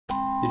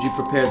Did you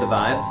prepare the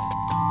vibes?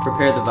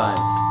 Prepare the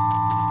vibes.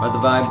 Are the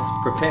vibes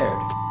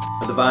prepared?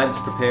 Are the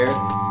vibes prepared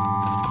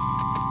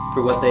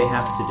for what they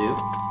have to do?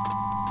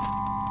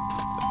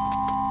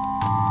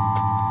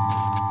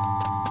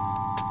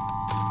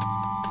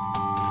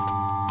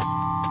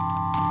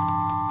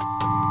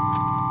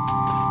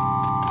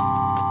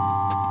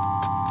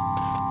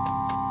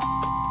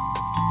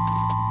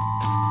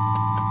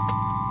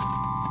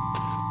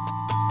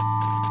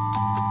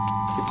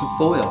 Get some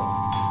foil.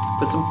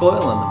 Put some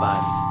foil on the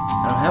vibes.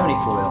 I don't have any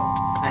foil.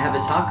 I have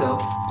a taco.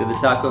 Did the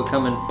taco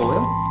come in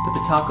foil? Put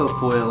the taco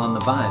foil on the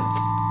vibes.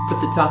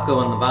 Put the taco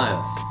on the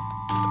vibes.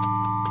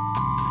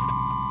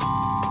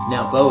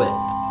 Now bow it.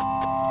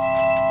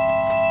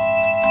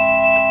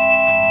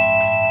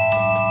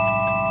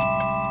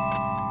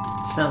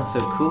 Sounds so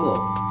cool.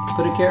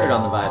 Put a carrot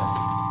on the vibes.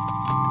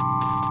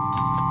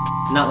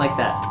 Not like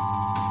that.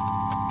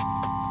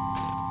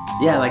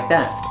 Yeah, like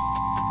that.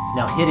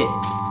 Now hit it.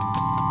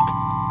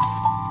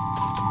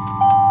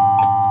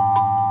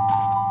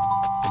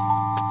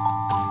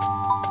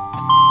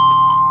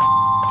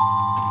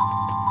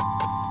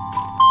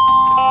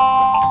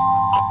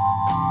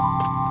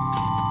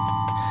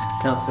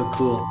 Sounds so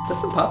cool. Put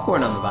some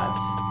popcorn on the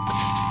vibes.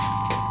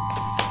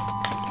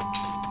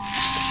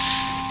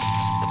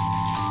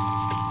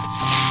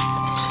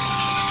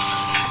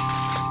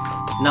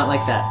 Not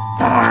like that.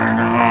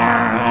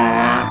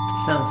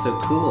 Sounds so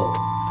cool.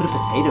 Put a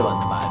potato on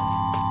the vibes.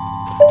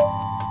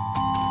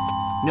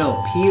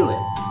 No, peel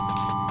it.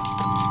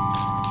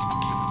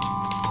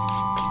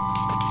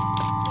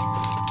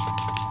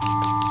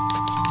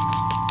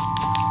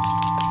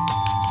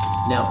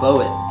 Now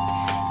bow it.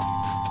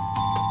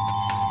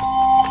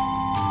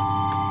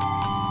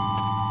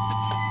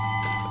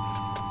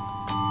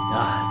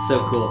 Ah, it's so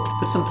cool.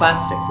 Put some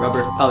plastic,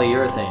 rubber,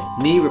 polyurethane,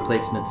 knee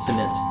replacement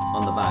cement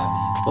on the vibes.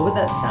 What would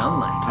that sound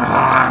like?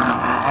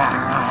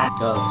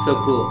 Oh, so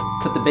cool.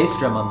 Put the bass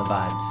drum on the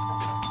vibes.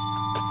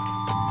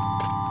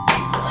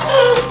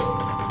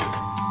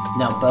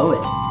 Now bow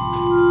it.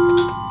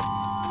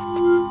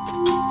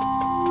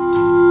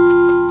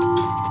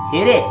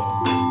 Hit it!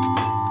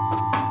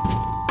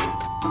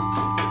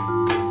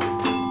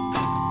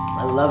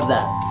 I love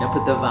that. Now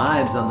put the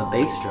vibes on the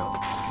bass drum.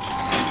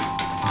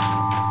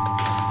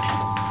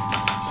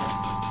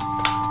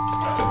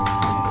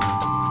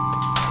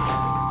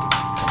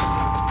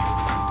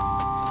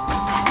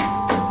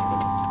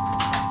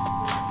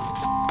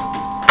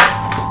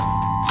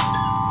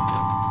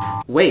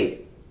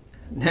 Wait,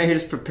 now you're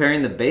just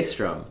preparing the bass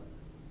drum.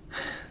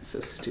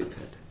 So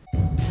stupid.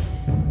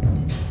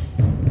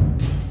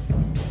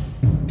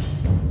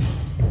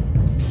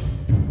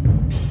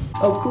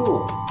 Oh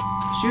cool,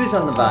 shoes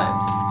on the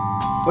vibes.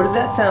 What does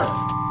that sound?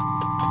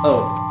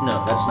 Oh,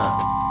 no, that's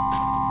not.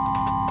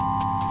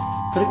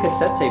 Put a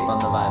cassette tape on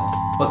the vibes.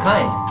 What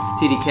kind?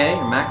 TDK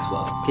or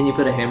Maxwell? Can you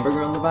put a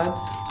hamburger on the vibes?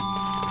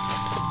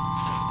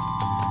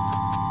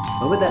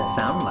 What would that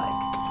sound like?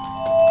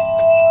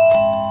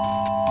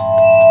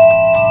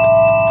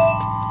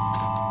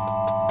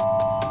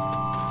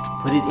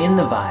 Put it in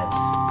the vibes.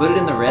 Put it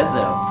in the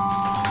rezo.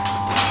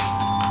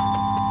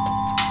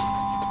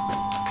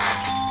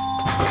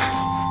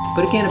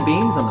 Put a can of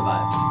beans on the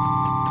vibes.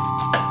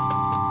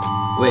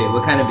 Wait,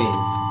 what kind of beans?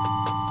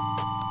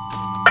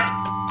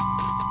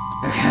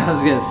 Okay, I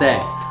was gonna say.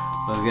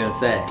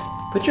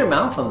 Put your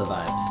mouth on the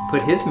vibes.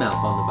 Put his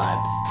mouth on the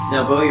vibes.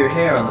 Now bow your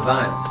hair on the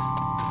vibes.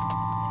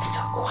 It's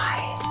so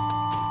quiet.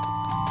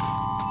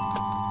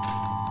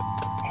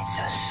 It's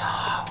so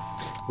soft.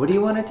 What do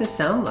you want it to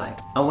sound like?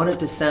 I want it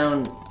to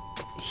sound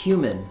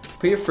human.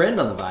 Put your friend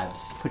on the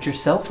vibes. Put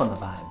yourself on the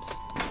vibes.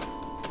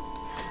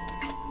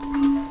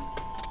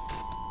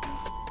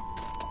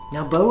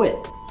 Now bow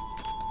it.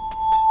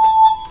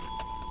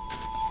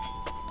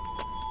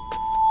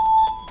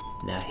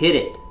 Now hit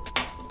it.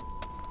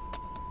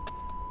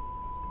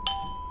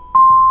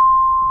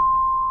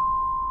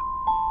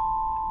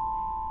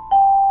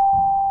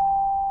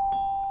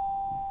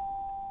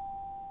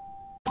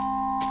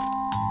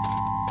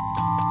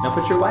 Now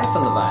put your wife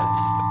on the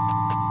vibes.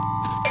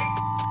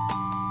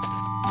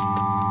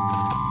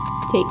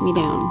 Take me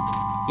down.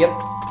 Yep.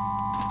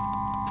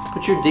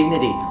 Put your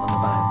dignity on the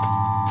vibes.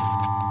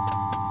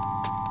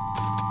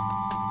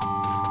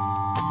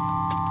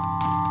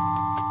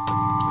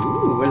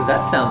 Ooh, what does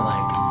that sound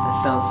like? That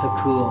sounds so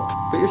cool.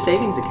 Put your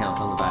savings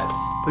account on the vibes.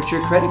 Put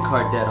your credit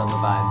card debt on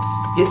the vibes.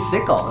 Get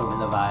sick all over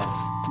the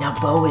vibes. Now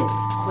bow it.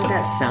 What would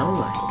that sound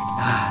like?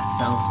 Ah, it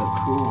sounds so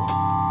cool.